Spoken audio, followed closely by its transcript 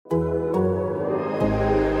Perform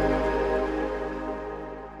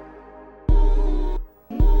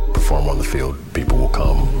on the field, people will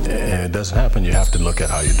come. And it doesn't happen, you have to look at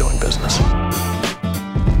how you're doing business.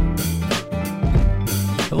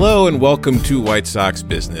 Hello and welcome to White Sox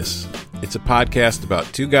Business. It's a podcast about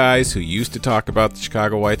two guys who used to talk about the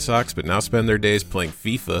Chicago White Sox but now spend their days playing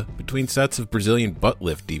FIFA between sets of Brazilian butt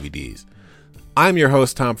lift DVDs. I'm your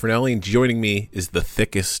host, Tom Fernelli, and joining me is the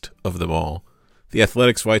thickest of them all, the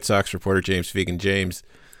Athletics White Sox reporter, James Fegan. James,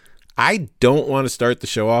 I don't want to start the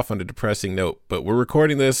show off on a depressing note, but we're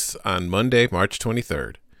recording this on Monday, March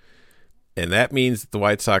 23rd. And that means that the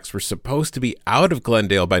White Sox were supposed to be out of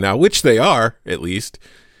Glendale by now, which they are, at least.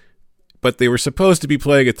 But they were supposed to be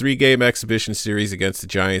playing a 3-game exhibition series against the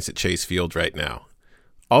Giants at Chase Field right now.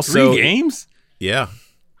 Also, 3 games? Yeah.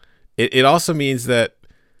 It also means that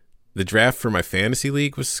the draft for my fantasy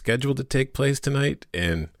league was scheduled to take place tonight.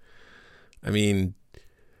 And, I mean,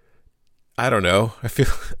 I don't know. I feel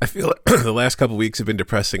the last couple of weeks have been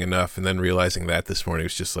depressing enough, and then realizing that this morning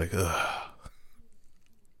was just like, ugh.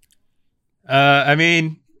 I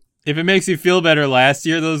mean, if it makes you feel better, last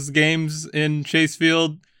year, those games in Chase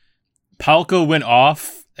Field, Palco went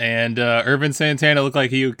off, and Irvin Santana looked like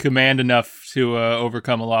he could command enough to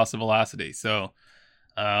overcome a loss of velocity. So,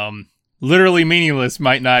 literally meaningless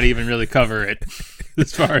might not even really cover it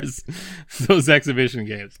as far as those exhibition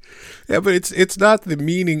games. Yeah, but it's not the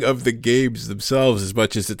meaning of the games themselves as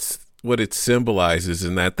much as it's what it symbolizes,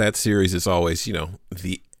 and that series is always,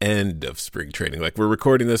 the end of spring training. Like, we're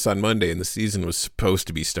recording this on Monday, and the season was supposed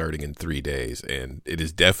to be starting in 3 days, and it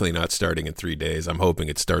is definitely not starting in 3 days. I'm hoping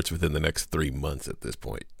it starts within the next 3 months at this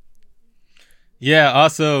point. Yeah,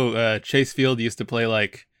 also, Chase Field used to play,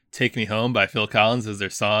 Take Me Home by Phil Collins as their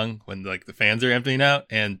song when, the fans are emptying out,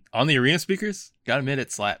 and on the arena speakers, gotta admit,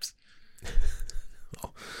 it slaps.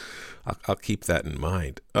 I'll keep that in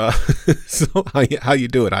mind. So how you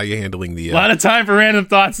doing? How you handling the? A lot of time for random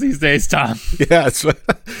thoughts these days, Tom. Yeah,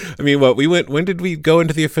 I mean, when did we go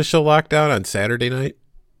into the official lockdown? On Saturday night?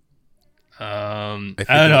 I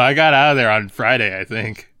don't know. I got out of there on Friday, I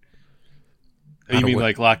think. You mean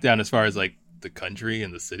lockdown as far as the country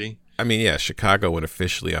and the city? I mean, yeah, Chicago went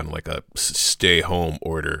officially on a stay home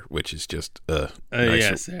order, which is just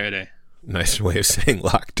Saturday. Nice way of saying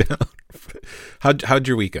lockdown. How'd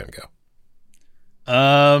your weekend go?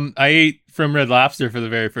 I ate from Red Lobster for the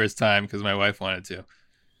very first time because my wife wanted to.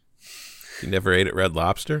 You never ate at Red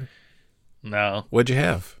Lobster? No. What'd you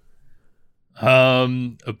have? A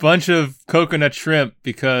bunch of coconut shrimp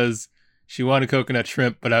because she wanted coconut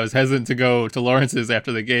shrimp, but I was hesitant to go to Lawrence's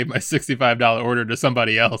after they gave my $65 order to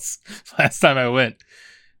somebody else last time I went.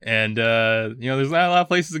 And, there's not a lot of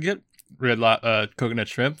places to get coconut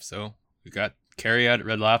shrimp, so we got carry out at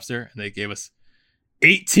Red Lobster, and they gave us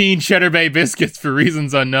 18 Cheddar Bay biscuits for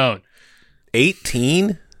reasons unknown.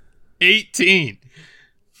 18? 18.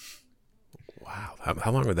 Wow.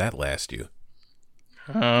 How long would that last you?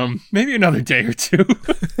 Maybe another day or two.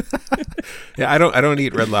 Yeah, I don't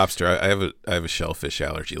eat Red Lobster. I have a shellfish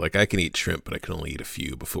allergy. I can eat shrimp, but I can only eat a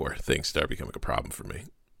few before things start becoming a problem for me.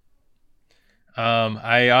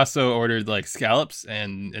 I also ordered scallops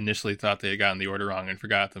and initially thought they had gotten the order wrong and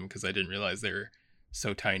forgot them because I didn't realize they were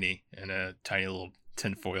so tiny, and a tiny little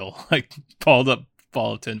tinfoil, balled up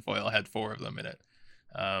ball of tinfoil had 4 of them in it.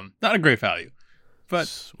 Not a great value, but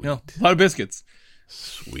Sweet. a lot of biscuits.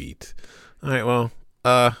 Sweet. All right, well,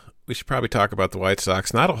 we should probably talk about the White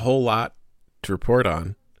Sox. Not a whole lot to report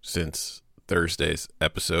on since Thursday's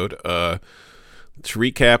episode. To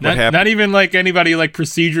recap what happened. Not even anybody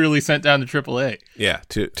procedurally sent down to AAA. Yeah,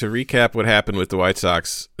 to recap what happened with the White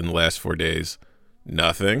Sox in the last 4 days.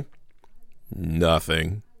 Nothing,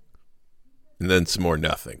 and then some more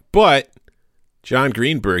nothing. But John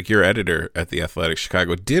Greenberg, your editor at the Athletic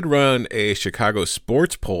Chicago, did run a Chicago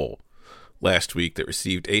sports poll last week that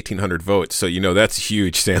received 1,800 votes. So, that's a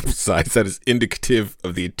huge sample size. That is indicative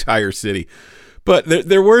of the entire city. But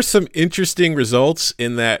there were some interesting results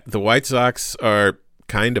in that the White Sox are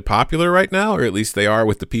kind of popular right now, or at least they are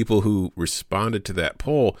with the people who responded to that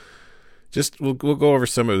poll. We'll go over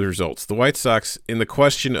some of the results. The White Sox, in the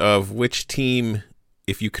question of which team,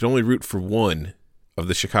 if you could only root for one of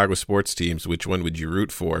the Chicago sports teams, which one would you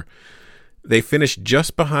root for? They finished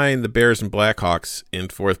just behind the Bears and Blackhawks in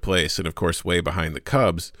 4th place, and of course way behind the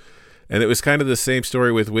Cubs. And it was kind of the same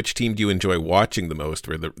story with which team do you enjoy watching the most,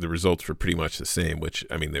 where the results were pretty much the same, which,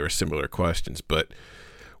 I mean, they were similar questions. But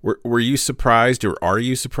were you surprised, or are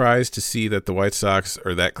you surprised to see that the White Sox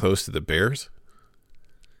are that close to the Bears?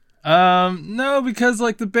 No, because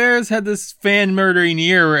the Bears had this fan murdering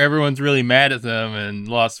year where everyone's really mad at them and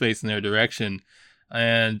lost faith in their direction.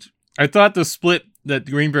 And I thought the split that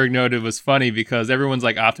Greenberg noted was funny because everyone's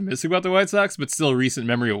like optimistic about the White Sox, but still recent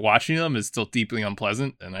memory of watching them is still deeply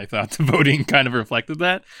unpleasant. And I thought the voting kind of reflected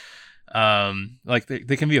that. Like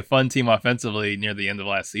they can be a fun team offensively near the end of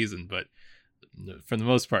last season, but for the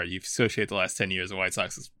most part, you associate the last 10 years of White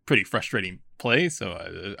Sox as pretty frustrating play. So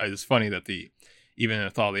it's funny that even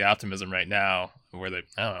with all the optimism right now, where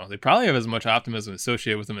they probably have as much optimism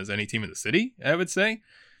associated with them as any team in the city, I would say.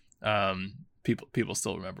 People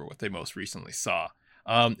still remember what they most recently saw.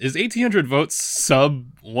 Is 1,800 votes sub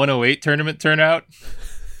 108 tournament turnout?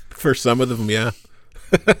 For some of them, yeah.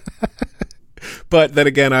 But then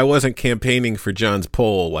again, I wasn't campaigning for John's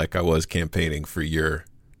poll like I was campaigning for your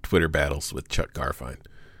Twitter battles with Chuck Garfien.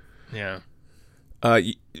 Yeah.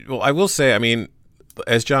 Well, I will say, I mean,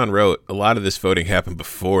 as John wrote, a lot of this voting happened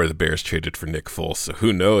before the Bears traded for Nick Foles, so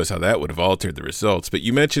who knows how that would have altered the results. But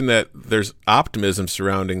you mentioned that there's optimism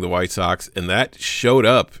surrounding the White Sox, and that showed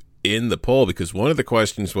up in the poll because one of the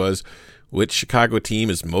questions was, which Chicago team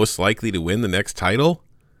is most likely to win the next title?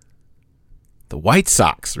 The White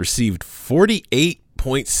Sox received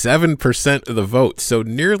 48.7% of the vote, so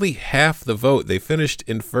nearly half the vote. They finished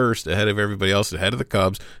in first ahead of everybody else, ahead of the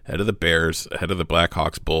Cubs, ahead of the Bears, ahead of the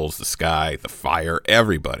Blackhawks, Bulls, the Sky, the Fire,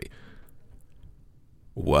 everybody.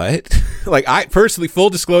 What? Like, I personally, full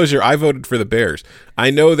disclosure, I voted for the Bears. I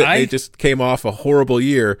know that they just came off a horrible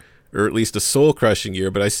year, or at least a soul-crushing year,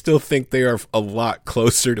 but I still think they are a lot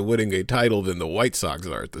closer to winning a title than the White Sox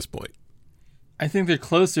are at this point. I think they're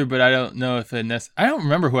closer, but I don't know if I don't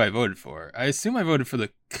remember who I voted for. I assume I voted for the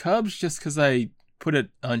Cubs just because I put it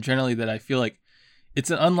on generally that I feel like it's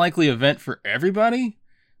an unlikely event for everybody.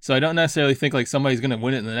 So I don't necessarily think like somebody's going to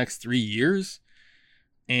win it in the next 3 years.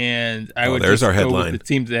 And I would there's just our go headline. with the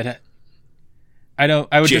team that I would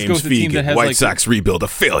James just go with the team that has White like Sox rebuild a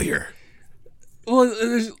failure. Well,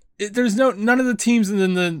 there's none of the teams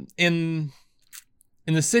in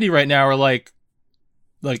the city right now are like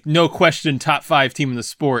no question top 5 team in the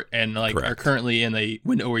sport and like Correct. Are currently in a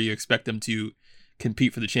window where you expect them to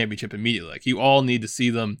compete for the championship immediately. Like you all need to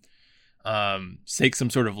see them take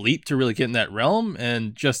some sort of leap to really get in that realm,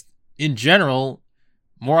 and just in general,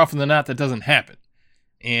 more often than not, that doesn't happen.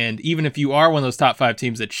 And even if you are one of those top 5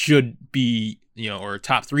 teams that should be, or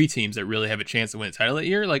top 3 teams that really have a chance to win a title that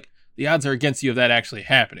year, like the odds are against you of that actually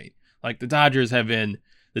happening. Like the Dodgers have been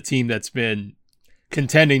the team that's been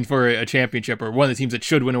contending for a championship, or one of the teams that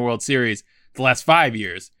should win a World Series the last 5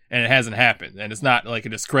 years, and it hasn't happened. And it's not like a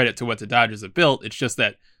discredit to what the Dodgers have built. It's just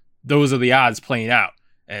that those are the odds playing out.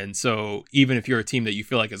 And so even if you're a team that you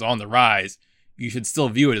feel like is on the rise, you should still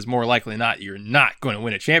view it as more likely than not you're not going to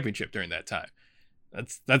win a championship during that time.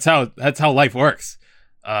 That's how life works.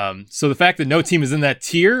 So the fact that no team is in that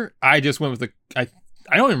tier, I just went with I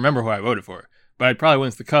don't even remember who I voted for, but I probably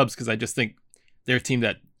went with the Cubs because I just think they're a team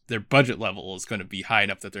that their budget level is going to be high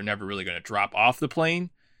enough that they're never really going to drop off the plane.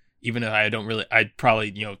 Even if I'd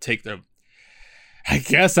probably, take I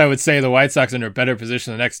guess I would say the White Sox are in a better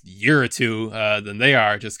position the next year or two than they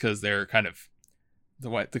are, just because they're kind of,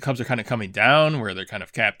 the Cubs are kind of coming down where they're kind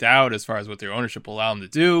of capped out as far as what their ownership will allow them to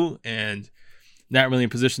do, and not really in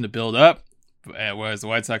position to build up, whereas the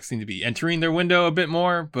White Sox seem to be entering their window a bit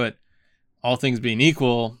more. But all things being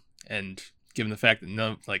equal, and given the fact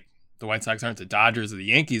that the White Sox aren't the Dodgers or the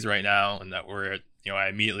Yankees right now, and that I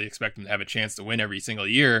immediately expect them to have a chance to win every single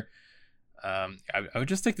year. I would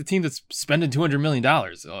just take the team that's spending $200 million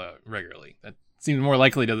regularly. That seems more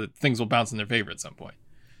likely that things will bounce in their favor at some point.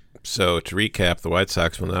 So to recap, the White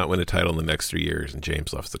Sox will not win a title in the next 3 years, and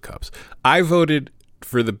James loves the Cubs. I voted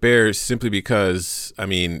for the Bears simply because,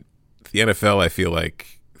 the NFL, I feel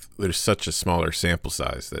like there's such a smaller sample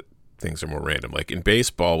size that things are more random. Like in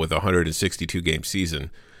baseball with a 162-game season,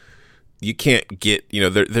 you can't get,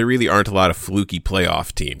 there really aren't a lot of fluky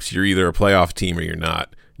playoff teams. You're either a playoff team or you're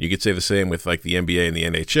not. You could say the same with like the NBA and the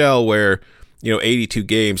NHL where, 82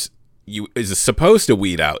 games is supposed to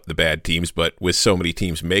weed out the bad teams, but with so many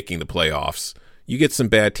teams making the playoffs, you get some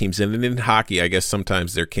bad teams in. And in hockey, I guess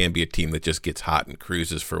sometimes there can be a team that just gets hot and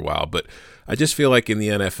cruises for a while. But I just feel like in the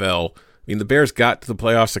NFL, the Bears got to the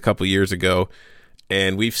playoffs a couple years ago,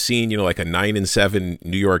 and we've seen, like a 9-7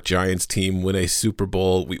 New York Giants team win a Super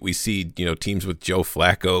Bowl. We see, teams with Joe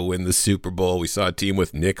Flacco win the Super Bowl. We saw a team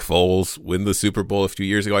with Nick Foles win the Super Bowl a few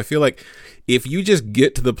years ago. I feel like if you just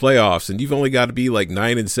get to the playoffs, and you've only got to be like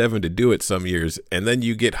 9-7 to do it some years, and then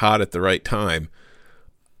you get hot at the right time,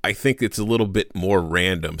 I think it's a little bit more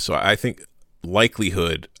random. So I think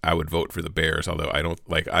likelihood I would vote for the Bears, although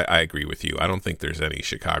I agree with you. I don't think there's any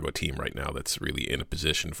Chicago team right now that's really in a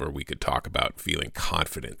position where we could talk about feeling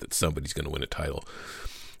confident that somebody's going to win a title.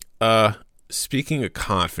 speaking of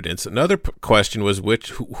confidence, another question was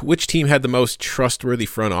which team had the most trustworthy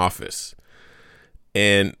front office.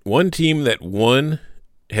 And one team that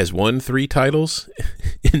has won 3 titles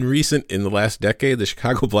in the last decade, the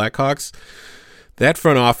Chicago Blackhawks. That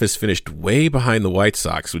front office finished way behind the White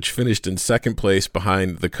Sox, which finished in second place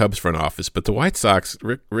behind the Cubs front office. But the White Sox,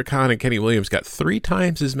 Rick Hahn and Kenny Williams, got 3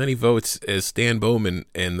 times as many votes as Stan Bowman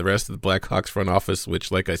and the rest of the Blackhawks front office,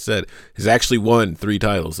 which, like I said, has actually won 3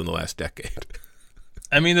 titles in the last decade.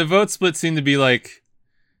 I mean, the vote split seemed to be like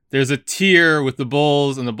there's a tier with the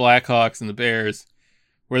Bulls and the Blackhawks and the Bears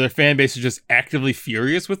where their fan base is just actively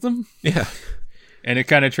furious with them. Yeah. And it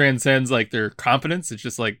kind of transcends like their competence. It's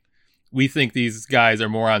just like, we think these guys are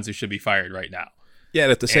morons who should be fired right now. Yeah,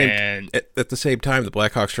 and at the same time, the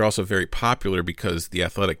Blackhawks are also very popular because The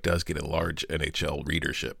Athletic does get a large NHL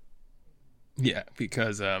readership. Yeah,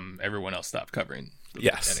 because everyone else stopped covering the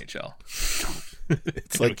NHL.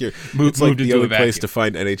 It's like moved the only place to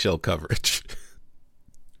find NHL coverage.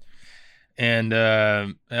 And I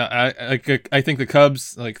think the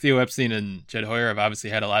Cubs, like Theo Epstein and Jed Hoyer, have obviously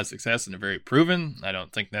had a lot of success and are very proven. I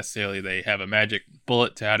don't think necessarily they have a magic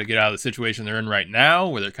bullet to how to get out of the situation they're in right now,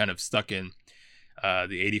 where they're kind of stuck in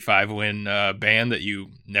the 85-win band that you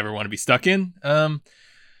never want to be stuck in. And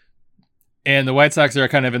the White Sox are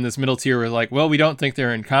kind of in this middle tier where, like, well, we don't think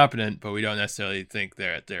they're incompetent, but we don't necessarily think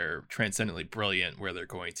they're transcendently brilliant, where they're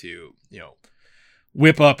going to,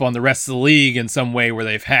 whip up on the rest of the league in some way where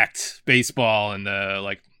they've hacked baseball and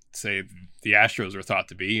like say the Astros were thought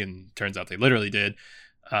to be, and turns out they literally did.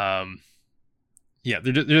 They're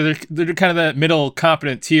kind of that middle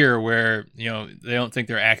competent tier where they don't think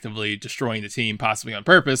they're actively destroying the team, possibly on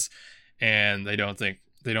purpose, and they don't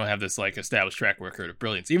have this like established track record of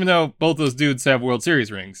brilliance, even though both those dudes have World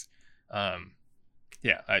Series rings. I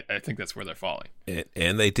think that's where they're falling.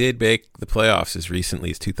 And they did make the playoffs as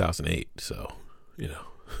recently as 2008, so.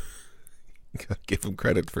 Gotta give them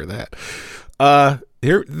credit for that.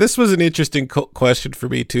 This was an interesting question for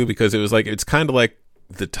me too, because it's kind of like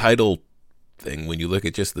the title thing when you look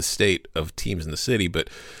at just the state of teams in the city.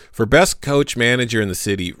 But for best coach manager in the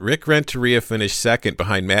city, Rick Renteria finished second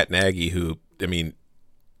behind Matt Nagy, who, I mean,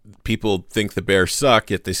 people think the Bears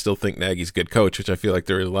suck, yet they still think Nagy's a good coach, which I feel like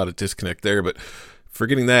there is a lot of disconnect there. But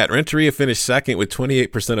forgetting that, Renteria finished second with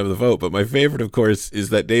 28% of the vote. But my favorite, of course, is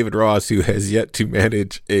that David Ross, who has yet to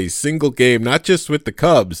manage a single game, not just with the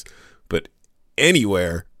Cubs, but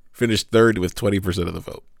anywhere, finished third with 20% of the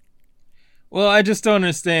vote. Well, I just don't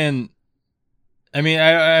understand. I mean,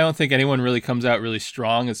 I don't think anyone really comes out really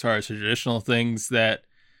strong as far as traditional things that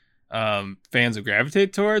fans would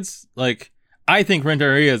gravitate towards. Like, I think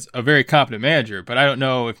Renteria is a very competent manager, but I don't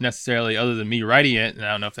know if necessarily, other than me writing it, and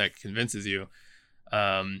I don't know if that convinces you,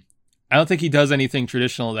 I don't think he does anything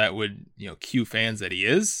traditional that would, cue fans that he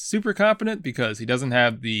is super competent, because he doesn't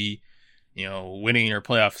have the, winning or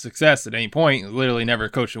playoff success at any point. He's literally never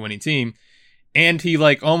coached a winning team. And he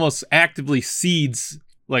like almost actively concedes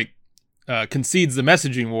the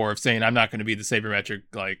messaging war of saying, I'm not going to be the sabermetric,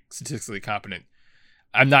 like statistically competent.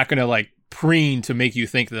 I'm not going to like preen to make you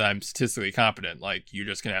think that I'm statistically competent. Like, you're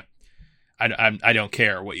just going to, I don't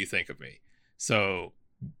care what you think of me. So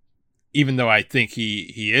even though I think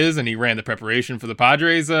he is, and he ran the preparation for the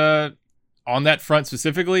Padres on that front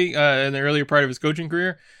specifically in the earlier part of his coaching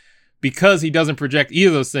career, because he doesn't project either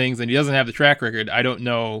of those things and he doesn't have the track record, I don't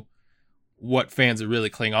know what fans would really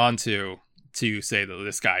cling on to say that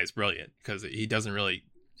this guy is brilliant, because he doesn't really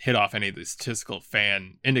hit off any of the statistical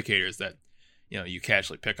fan indicators that you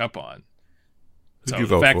casually pick up on. So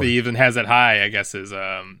the fact that he even has that high, I guess, is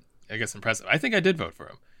impressive. I think I did vote for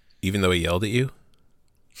him, even though he yelled at you.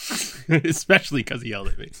 Especially because he yelled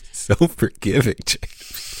at me. So forgiving,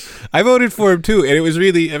 James. I voted for him too, and it was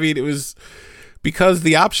really, it was because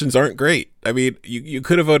the options aren't great. I mean, you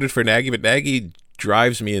could have voted for Nagy, but Nagy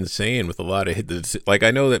drives me insane with a lot of like,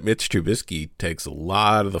 I know that Mitch Trubisky takes a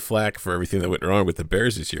lot of the flack for everything that went wrong with the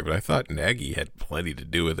Bears this year, but I thought Nagy had plenty to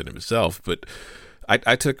do with it himself. But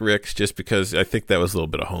I took Rick's just because I think that was a little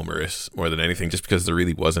bit of homerous more than anything, just because there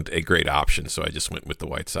really wasn't a great option, so I just went with the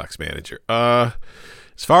White Sox manager.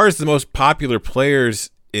 As far as the most popular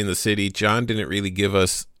players in the city, John didn't really give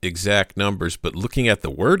us exact numbers, but looking at the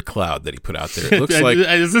word cloud that he put out there, it looks like...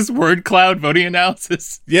 Is this word cloud voting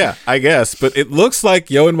analysis? Yeah, I guess. But it looks like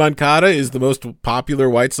Yoan Moncada is the most popular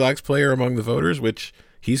White Sox player among the voters, which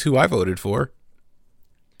he's who I voted for.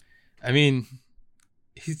 I mean,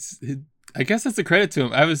 I guess that's a credit to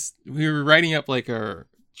him. We were writing up like our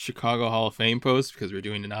Chicago Hall of Fame post, because we're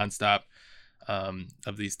doing a nonstop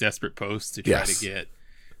of these desperate posts to try to get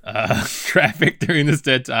traffic during this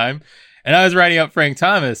dead time. And I was writing up Frank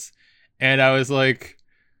Thomas, and I was like,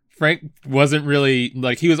 Frank wasn't really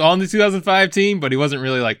like, he was on the 2005 team, but he wasn't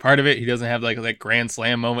really like part of it. He doesn't have like that grand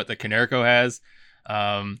slam moment that Konerko has.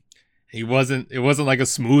 It wasn't like a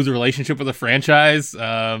smooth relationship with the franchise.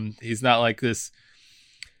 He's not like this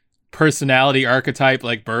personality archetype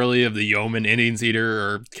like Burley of the yeoman Indians eater,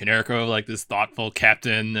 or Konerko like this thoughtful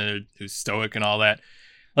captain who's stoic and all that.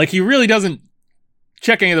 Like, he really doesn't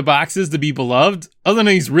check any of the boxes to be beloved, other than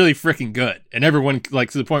he's really freaking good, and everyone,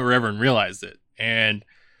 like, to the point where everyone realized it. And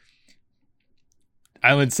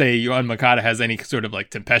I wouldn't say Yoan Moncada has any sort of like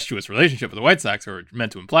tempestuous relationship with the White Sox, or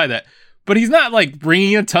meant to imply that, but he's not like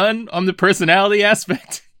bringing a ton on the personality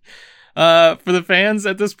aspect for the fans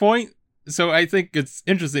at this point. So I think it's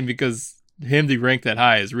interesting, because him to rank that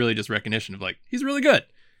high is really just recognition of like, he's really good.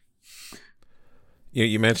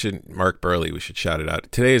 You mentioned Mark Burley. We should shout it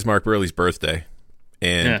out. Today is Mark Burley's birthday.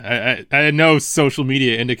 And yeah, I had no social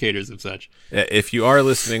media indicators of such. If you are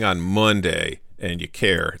listening on Monday and you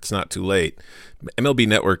care, it's not too late. MLB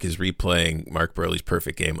Network is replaying Mark Burley's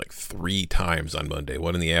perfect game like 3 times on Monday.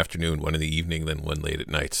 One in the afternoon, one in the evening, then one late at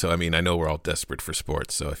night. So, I mean, I know we're all desperate for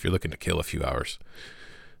sports. So if you're looking to kill a few hours,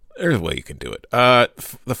 there's a way you can do it.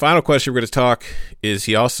 The final question we're going to talk is,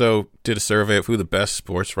 he also did a survey of who the best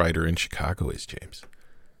sports writer in Chicago is, James.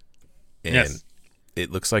 And yes. It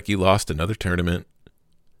looks like you lost another tournament.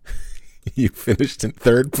 You finished in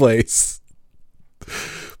 3rd place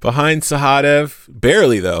behind Sahadev,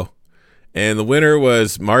 barely though. And the winner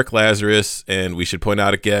was Mark Lazarus. And we should point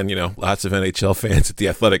out again, lots of NHL fans at The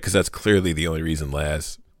Athletic, because that's clearly the only reason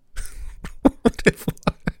Laz.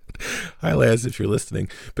 Hi, Laz, if you're listening.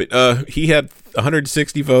 But he had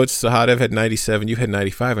 160 votes. Sahadev had 97. You had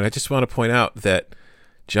 95. And I just want to point out that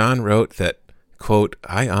John wrote that, quote,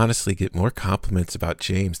 "I honestly get more compliments about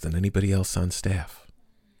James than anybody else on staff."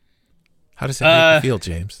 How does that make you feel,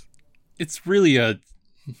 James? It's really I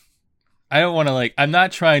don't want to I'm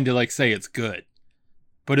not trying to say it's good,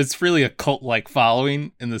 but it's really a cult-like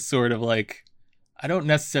following, in the sort of I don't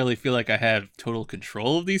necessarily feel like I have total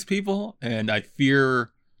control of these people, and I fear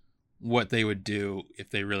what they would do if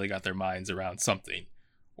they really got their minds around something,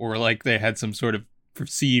 or they had some sort of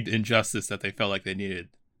perceived injustice that they felt like they needed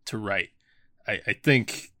to right. I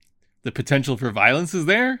think the potential for violence is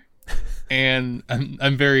there, and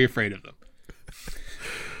I'm very afraid of them.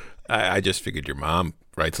 I just figured your mom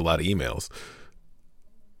writes a lot of emails.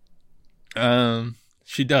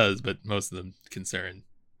 She does, but most of them concern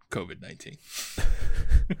COVID-19.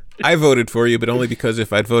 I voted for you, but only because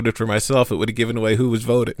if I'd voted for myself, it would have given away who was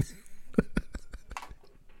voting.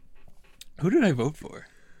 Who did I vote for?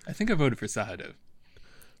 I think I voted for Sahadev.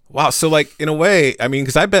 Wow, so in a way, I mean,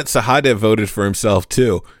 because I bet Sahadev voted for himself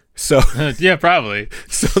too. So yeah, probably.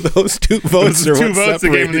 So those 2 votes are two votes that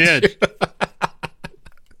gave him the edge.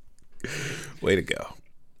 Way to go.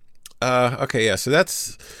 Okay, yeah, so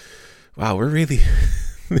that's... Wow, we're really...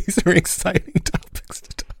 These are exciting topics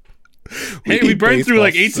to talk. We burned through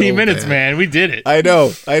 18 minutes, man. We did it. I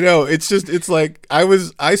know. It's just,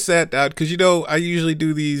 I sat down, because, I usually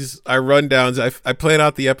do these, I rundowns. I plan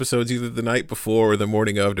out the episodes either the night before or the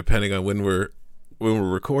morning of, depending on when we're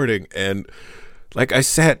recording. And I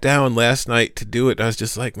sat down last night to do it. And I was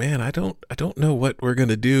just like, man, I don't know what we're going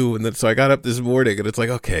to do. And then, so I got up this morning, and it's like,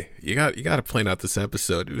 okay, you got to plan out this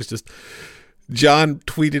episode. It was just, John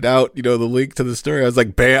tweeted out, the link to the story. I was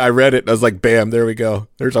like, bam, I read it. And I was like, bam, there we go.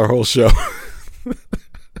 There's our whole show.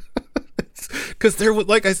 Because there was,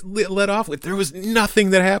 I let off with, there was nothing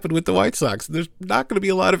that happened with the White Sox. There's not going to be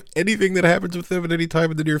a lot of anything that happens with them at any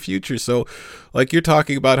time in the near future. So, you're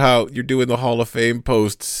talking about how you're doing the Hall of Fame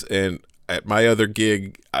posts, and at my other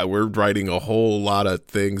gig, we're writing a whole lot of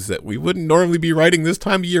things that we wouldn't normally be writing this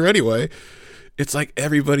time of year anyway. It's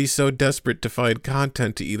everybody's so desperate to find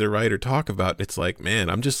content to either write or talk about. It's man,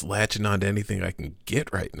 I'm just latching on to anything I can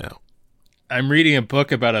get right now. I'm reading a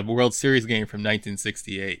book about a World Series game from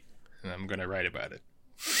 1968, and I'm going to write about it.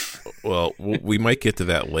 Well, we might get to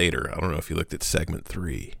that later. I don't know if you looked at segment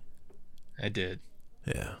 3. I did.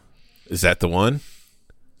 Yeah. Is that the one?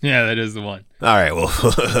 Yeah, that is the one. All right,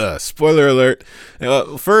 well, spoiler alert.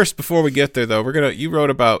 First, before we get there, though, you wrote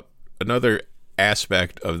about another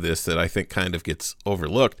aspect of this that I think kind of gets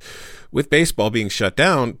overlooked. With baseball being shut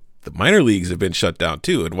down, the minor leagues have been shut down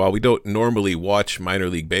too. And while we don't normally watch minor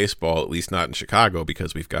league baseball, at least not in Chicago,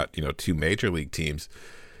 because we've got 2 major league teams,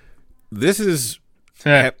 this is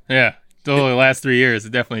yeah, the last 3 years is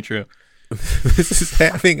definitely true. This is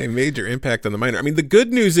having a major impact on the minor. I mean, the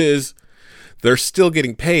good news is they're still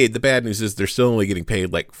getting paid. The bad news is they're still only getting paid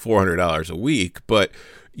 $400 a week, but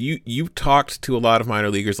You talked to a lot of minor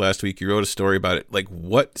leaguers last week. You wrote a story about it. Like,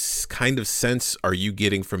 what kind of sense are you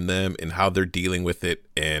getting from them and how they're dealing with it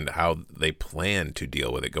and how they plan to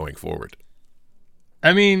deal with it going forward?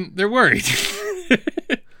 I mean, they're worried.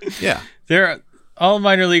 Yeah. All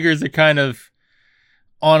minor leaguers are kind of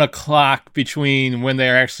on a clock between when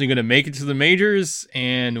they're actually going to make it to the majors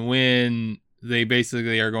and when they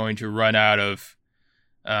basically are going to run out of,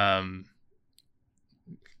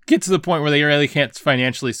 get to the point where they really can't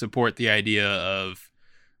financially support the idea of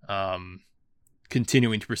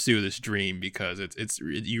continuing to pursue this dream, because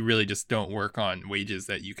you really just don't work on wages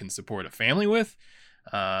that you can support a family with,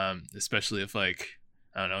 especially if, like,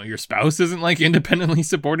 I don't know, your spouse isn't like independently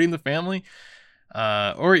supporting the family.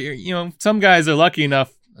 Or, you know, some guys are lucky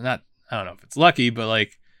enough, I don't know if it's lucky, but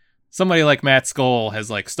like somebody like Matt Skoll has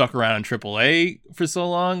like stuck around in AAA for so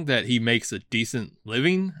long that he makes a decent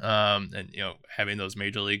living. And, you know, having those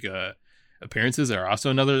major league appearances are also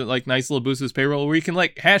another like nice little boost to his payroll where he can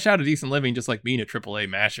like hash out a decent living just like being a AAA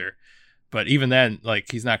masher. But even then,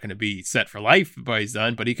 like, he's not going to be set for life by he's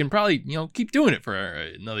done, but he can probably, you know, keep doing it for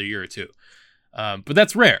another year or two. But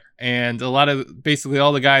that's rare. And a lot of basically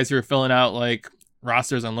all the guys who are filling out like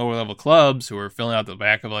rosters on lower level clubs, who are filling out the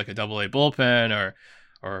back of like a AA bullpen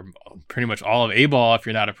or pretty much all of A-ball, if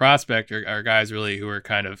you're not a prospect, are guys really who are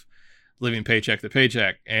kind of living paycheck to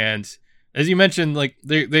paycheck. And as you mentioned, like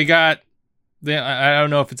I don't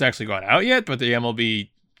know if it's actually gone out yet, but the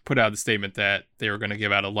MLB put out the statement that they were going to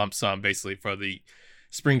give out a lump sum basically for the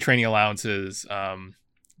spring training allowances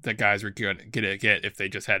that guys were going to get if they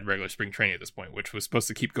just had regular spring training at this point, which was supposed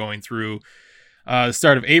to keep going through the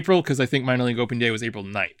start of April, because I think minor league opening day was April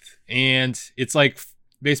 9th. And it's like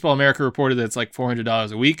Baseball America reported that it's like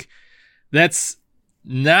 $400 a week. That's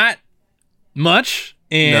not much.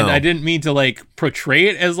 And No. I didn't mean to like portray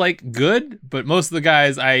it as like good, but most of the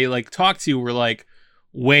guys I like talked to were like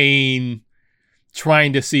weighing,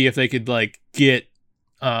 trying to see if they could like get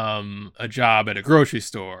a job at a grocery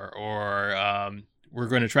store, or we're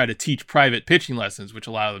going to try to teach private pitching lessons, which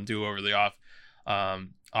a lot of them do over the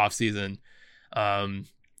off season. And,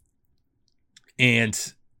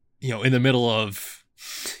 you know, in the middle of,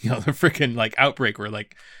 you know, the freaking like outbreak where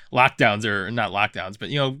like lockdowns are not lockdowns, but,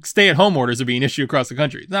 you know, stay at home orders are being issued across the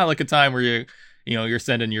country. It's not like a time where you're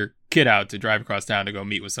sending your kid out to drive across town to go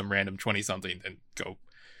meet with some random 20 something and go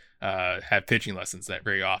have pitching lessons that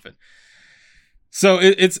very often. So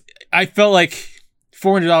I felt like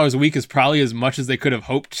 $400 a week is probably as much as they could have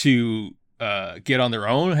hoped to get on their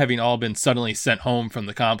own, having all been suddenly sent home from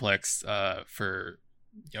the complex for,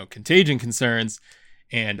 you know, contagion concerns,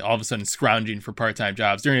 and all of a sudden scrounging for part-time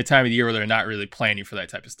jobs during a time of the year where they're not really planning for that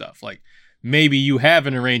type of stuff. Like maybe you have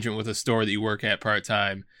an arrangement with a store that you work at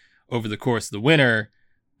part-time over the course of the winter,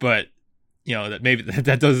 but you know that maybe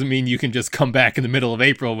that doesn't mean you can just come back in the middle of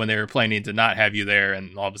April when they were planning to not have you there,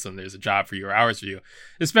 and all of a sudden there's a job for you or hours for you,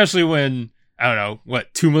 especially when, I don't know,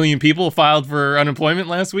 2 million people filed for unemployment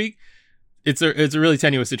last week. It's a really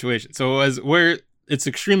tenuous situation. So as where it's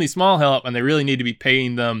extremely small help, and they really need to be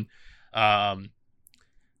paying them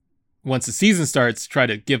once the season starts, try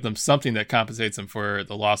to give them something that compensates them for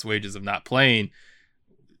the lost wages of not playing,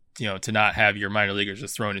 you know, to not have your minor leaguers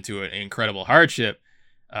just thrown into an incredible hardship.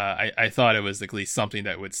 I thought it was at least something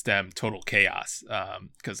that would stem total chaos,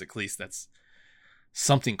 because at least that's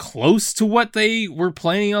something close to what they were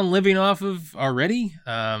planning on living off of already.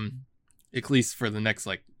 At least for the next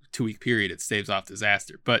like 2-week period, it staves off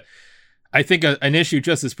disaster. But I think an issue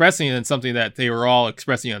just as pressing and something that they were all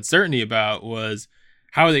expressing uncertainty about was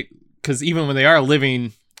how they, because even when they are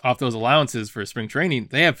living off those allowances for spring training,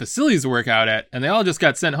 they have facilities to work out at, and they all just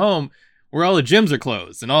got sent home where all the gyms are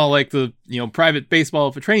closed, and all like the, you know, private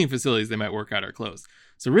baseball for training facilities they might work out are closed.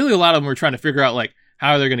 So really a lot of them were trying to figure out like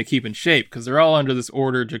how they're going to keep in shape, because they're all under this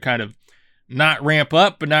order to kind of not ramp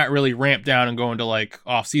up, but not really ramp down and go into like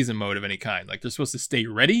off-season mode of any kind. Like they're supposed to stay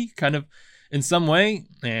ready kind of in some way.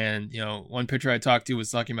 And, you know, one pitcher I talked to was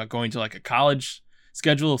talking about going to like a college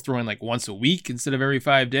schedule of throwing like once a week instead of every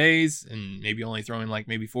 5 days, and maybe only throwing like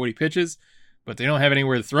maybe 40 pitches, but they don't have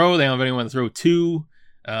anywhere to throw. They don't have anyone to throw to.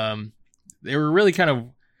 They were really kind of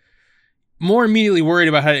more immediately worried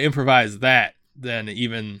about how to improvise that than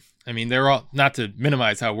even, I mean, they're all, not to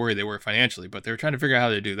minimize how worried they were financially, but they were trying to figure out how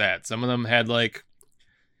to do that. Some of them had like,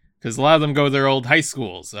 because a lot of them go to their old high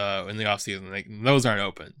schools in the off season, like those aren't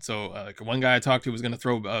open. So like one guy I talked to was going to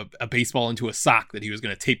throw a baseball into a sock that he was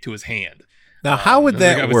going to tape to his hand. Now, how would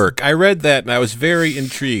that work? I read that and I was very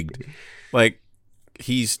intrigued. Like,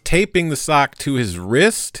 he's taping the sock to his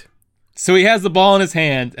wrist? So he has the ball in his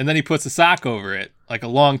hand, and then he puts a sock over it, like a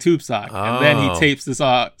long tube sock, and then Oh. he tapes the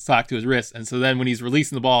sock to his wrist. And so then when he's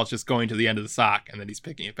releasing the ball, it's just going to the end of the sock, and then he's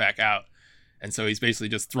picking it back out. And so he's basically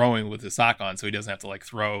just throwing with his sock on, so he doesn't have to like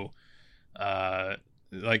throw.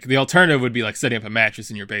 Like the alternative would be like setting up a mattress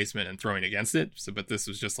in your basement and throwing against it. So, but this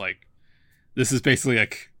was just like, this is basically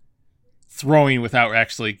like throwing without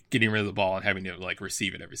actually getting rid of the ball and having to like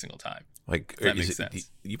receive it every single time. Like, If that makes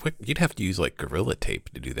sense. You'd have to use like Gorilla Tape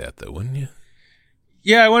to do that, though, wouldn't you?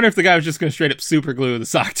 Yeah, I wonder if the guy was just going to straight up super glue the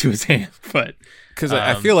sock to his hand, but Because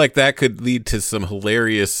I feel like that could lead to some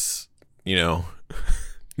hilarious,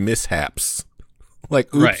 mishaps.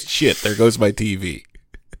 Like, oops, Right. shit, there goes my TV.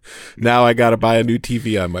 Now I got to buy a new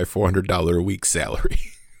TV on my $400 a week salary.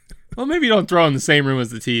 well, maybe you don't throw in the same room as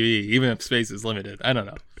the TV, even if space is limited. I don't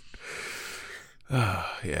know.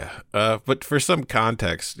 Yeah. But for some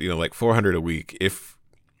context, like $400 a week, if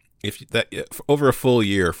over a full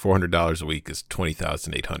year, $400 a week is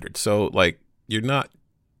 $20,800. So like you're not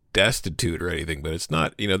destitute or anything, but it's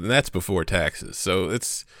not, and that's before taxes. So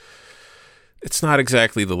it's not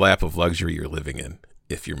exactly the lap of luxury you're living in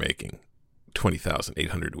if you're making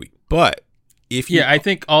 $20,800 a week. But I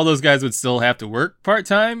think all those guys would still have to work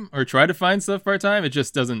part-time or try to find stuff part-time. It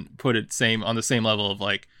just doesn't put it on the same level of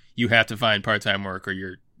like, you have to find part-time work or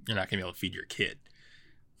you're not going to be able to feed your kid.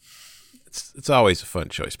 it's always a fun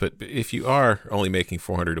choice. But if you are only making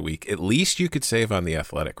 $400 a week, at least you could save on The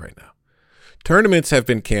Athletic right now. Tournaments have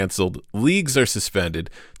been canceled. Leagues are suspended.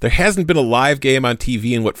 There hasn't been a live game on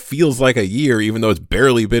TV in what feels like a year, even though it's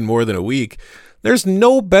barely been more than a week. There's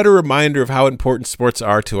no better reminder of how important sports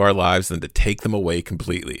are to our lives than to take them away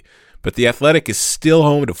completely. But The Athletic is still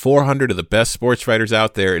home to 400 of the best sports writers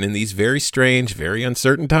out there, and in these very strange, very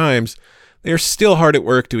uncertain times, they are still hard at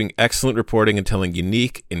work doing excellent reporting and telling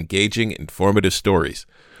unique, engaging, informative stories.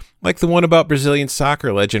 Like the one about Brazilian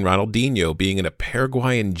soccer legend Ronaldinho being in a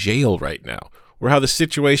Paraguayan jail right now, or how the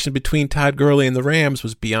situation between Todd Gurley and the Rams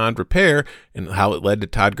was beyond repair, and how it led to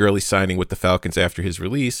Todd Gurley signing with the Falcons after his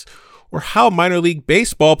release, or how minor league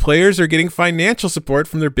baseball players are getting financial support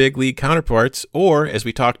from their big league counterparts, or, as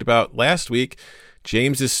we talked about last week,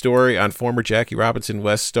 James's story on former Jackie Robinson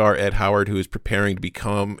West star Ed Howard, who is preparing to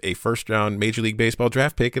become a first-round Major League Baseball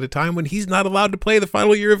draft pick at a time when he's not allowed to play the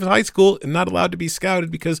final year of high school and not allowed to be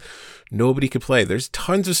scouted because nobody could play. There's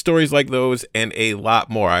tons of stories like those and a lot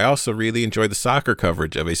more. I also really enjoy the soccer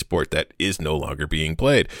coverage of a sport that is no longer being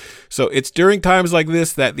played. So it's during times like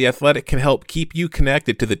this that The Athletic can help keep you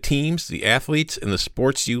connected to the teams, the athletes, and the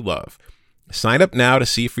sports you love. Sign up now to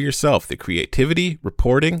see for yourself the creativity,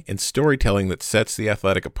 reporting, and storytelling that sets The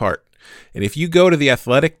Athletic apart. And if you go to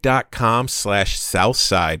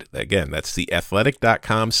theathletic.com/Southside, again, that's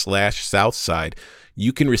theathletic.com/Southside,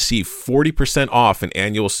 you can receive 40% off an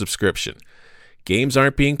annual subscription. Games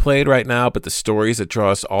aren't being played right now, but the stories that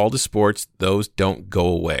draw us all to sports, those don't go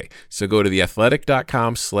away. So go to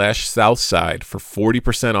theathletic.com/Southside for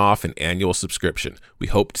 40% off an annual subscription. We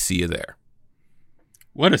hope to see you there.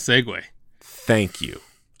 What a segue. Thank you.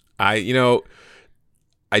 I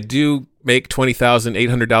do make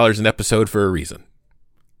 $20,800 an episode for a reason.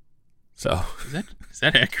 So Is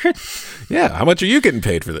that accurate? yeah, how much are you getting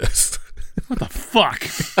paid for this? What the fuck?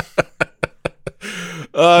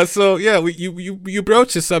 So yeah, you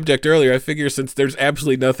broached the subject earlier. I figure since there's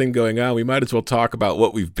absolutely nothing going on, we might as well talk about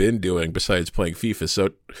what we've been doing besides playing FIFA.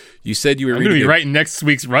 So you said you were I'm going to reading be writing next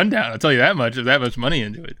week's rundown. I'll tell you that much. There's that much money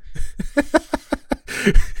into it.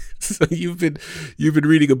 So you've been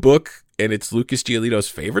reading a book, and it's Lucas Giolito's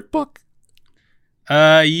favorite book?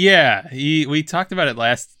 Yeah. We talked about it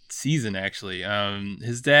last season, actually.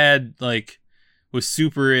 His dad, was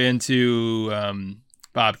super into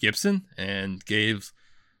Bob Gibson and gave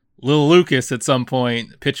Little Lucas at some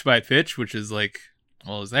point Pitch by Pitch, which is it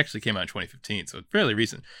actually came out in 2015, so it's fairly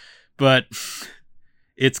recent. But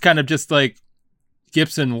it's kind of just like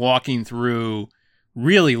Gibson walking through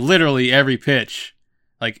really literally every pitch.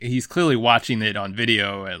 Like, he's clearly watching it on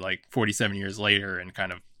video at 47 years later and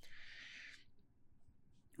kind of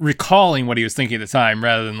recalling what he was thinking at the time,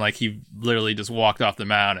 rather than he literally just walked off the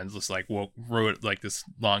mound and just wrote this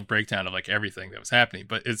long breakdown of everything that was happening.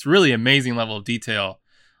 But it's really amazing level of detail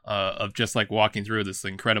of just walking through this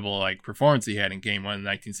incredible performance he had in Game 1 of the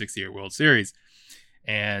 1968 World Series.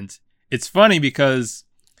 And it's funny because,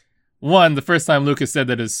 one, the first time Lucas said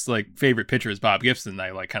that his favorite pitcher is Bob Gibson,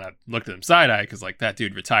 I kind of looked at him side-eye because that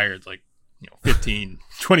dude retired 15,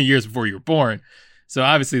 20 years before you were born. So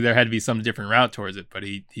obviously there had to be some different route towards it, but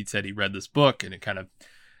he said he read this book and it kind of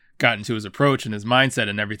got into his approach and his mindset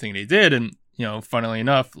and everything that he did. And, funnily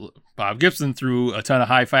enough, Bob Gibson threw a ton of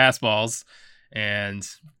high fastballs and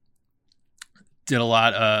did a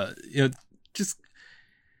lot, just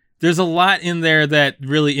there's a lot in there that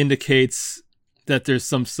really indicates that there's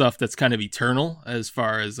some stuff that's kind of eternal as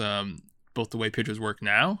far as both the way pitchers work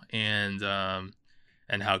now and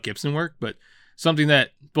how Gibson worked. But something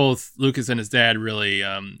that both Lucas and his dad really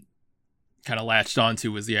kind of latched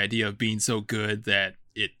onto was the idea of being so good that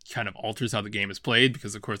it kind of alters how the game is played,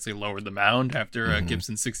 because of course they lowered the mound after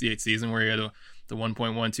Gibson's 68 season where he had the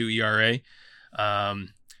 1.12 ERA.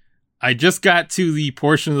 I just got to the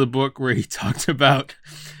portion of the book where he talked about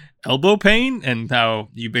elbow pain and how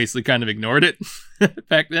you basically kind of ignored it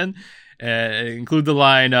back then. Include the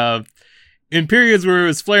line of, in periods where it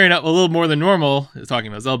was flaring up a little more than normal, talking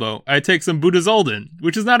about his elbow, I take some Budesonide,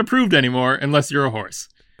 which is not approved anymore unless you're a horse.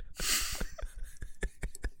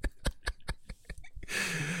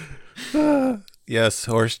 Yes,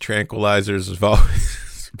 horse tranquilizers have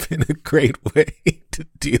always been a great way to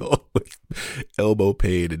deal with elbow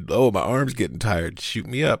pain. And, my arm's getting tired. Shoot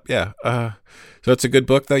me up. Yeah. So it's a good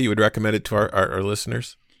book, though. You would recommend it to our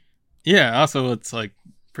listeners? Yeah. Also, it's like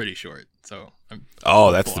pretty short. So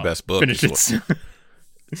that's the best book. Finish it soon.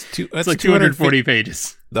 It's like 240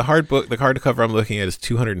 pages. The hardcover I'm looking at is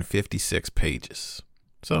 256 pages.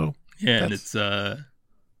 So yeah, and it's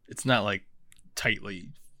not like tightly.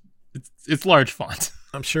 It's large font.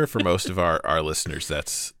 I'm sure for most of our listeners,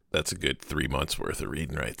 that's a good 3 months worth of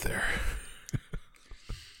reading right there.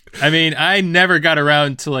 I mean, I never got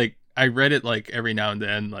around to I read it every now and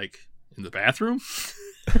then, in the bathroom.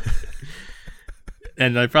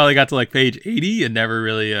 And I probably got to page 80 and never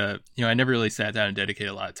really, I never really sat down and dedicated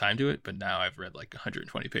a lot of time to it. But now I've read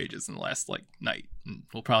 120 pages in the last night. And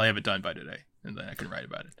we'll probably have it done by today, and then I can write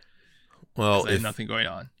about it. Well, I have nothing going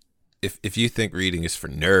on. If you think reading is for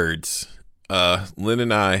nerds, Lynn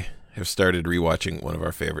and I have started rewatching one of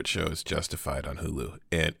our favorite shows, Justified, on Hulu,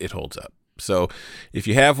 and it holds up. So if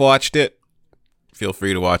you have watched it, feel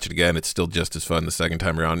free to watch it again. It's still just as fun the second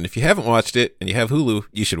time around. And if you haven't watched it and you have Hulu,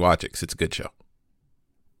 you should watch it because it's a good show.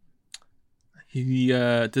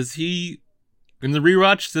 Does he in the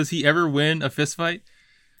rewatch? Does he ever win a fist fight?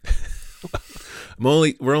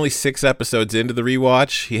 We're only 6 episodes into the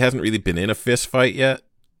rewatch. He hasn't really been in a fist fight yet,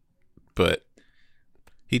 but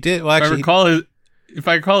he did. Well, actually, if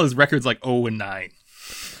I recall, his record's 0-9.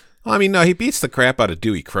 Well, I mean, no, he beats the crap out of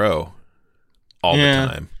Dewey Crow all the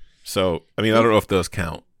time. So, I mean, I don't know if those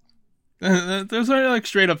count. Those aren't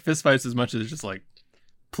straight up fist fights as much as just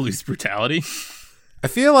police brutality. I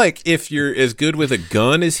feel like if you're as good with a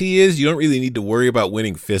gun as he is, you don't really need to worry about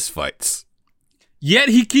winning fist fights. Yet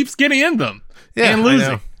he keeps getting in them and losing.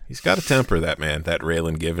 I know. He's got a temper, that man, that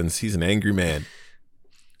Raylan Givens. He's an angry man.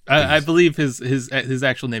 I believe his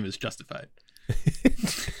actual name is Justified.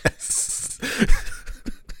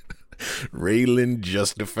 Raylan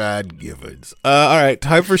Justified Givens. All right,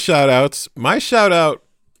 time for shout-outs. My shout-out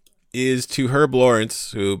is to Herb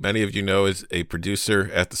Lawrence, who many of you know is a producer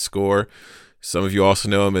at The Score. Some of you also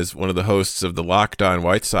know him as one of the hosts of the Locked On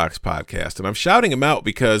White Sox podcast. And I'm shouting him out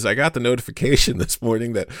because I got the notification this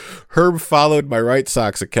morning that Herb followed my White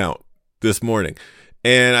Sox account this morning.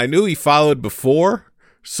 And I knew he followed before,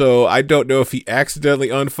 so I don't know if he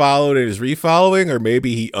accidentally unfollowed and is refollowing, or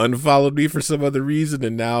maybe he unfollowed me for some other reason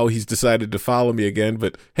and now he's decided to follow me again.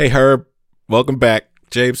 But hey, Herb, welcome back.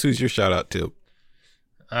 James, who's your shout out to?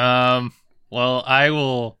 Well, I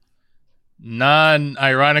will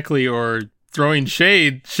non-ironically or throwing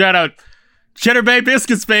shade, shout out Cheddar Bay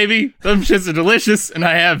biscuits, baby. Those shits are delicious, and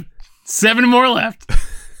I have 7 more left.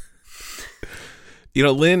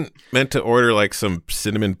 Lynn meant to order some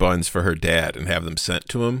cinnamon buns for her dad and have them sent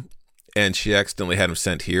to him, and she accidentally had them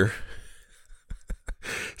sent here.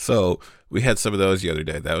 So we had some of those the other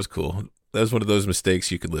day. That was cool. That was one of those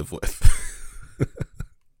mistakes you could live with.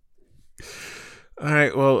 All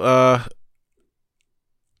right, well,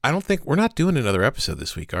 I don't think we're not doing another episode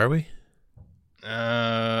this week, are we?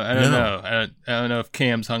 I don't know. I don't know if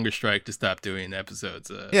Cam's hunger strike to stop doing episodes.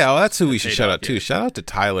 Well, that's who we should shout out to. Shout out to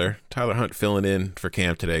Tyler Hunt filling in for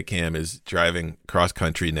Cam today. Cam is driving cross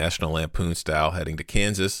country National Lampoon style heading to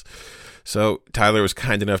Kansas. So Tyler was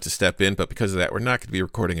kind enough to step in, but because of that, we're not going to be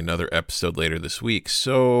recording another episode later this week.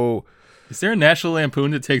 So, is there a National Lampoon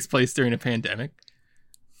that takes place during a pandemic?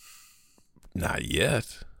 Not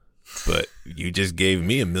yet, but you just gave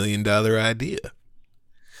me $1 million idea.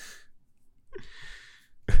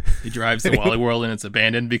 He drives to Wally World and it's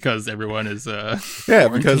abandoned because everyone is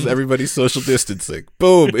because everybody's social distancing.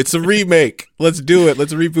 Boom, it's a remake. Let's do it.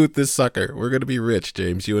 Let's reboot this sucker. We're going to be rich,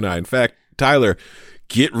 James, you and I. In fact, Tyler,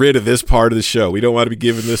 get rid of this part of the show. We don't want to be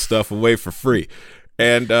giving this stuff away for free.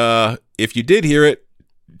 And if you did hear it,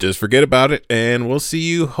 just forget about it, and we'll see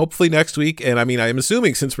you hopefully next week. And I mean, I'm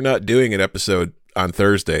assuming since we're not doing an episode on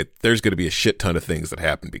Thursday, there's going to be a shit ton of things that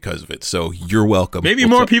happen because of it. So you're welcome. Maybe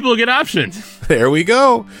more people get optioned. There we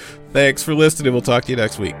go. Thanks for listening. We'll talk to you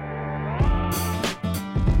next week.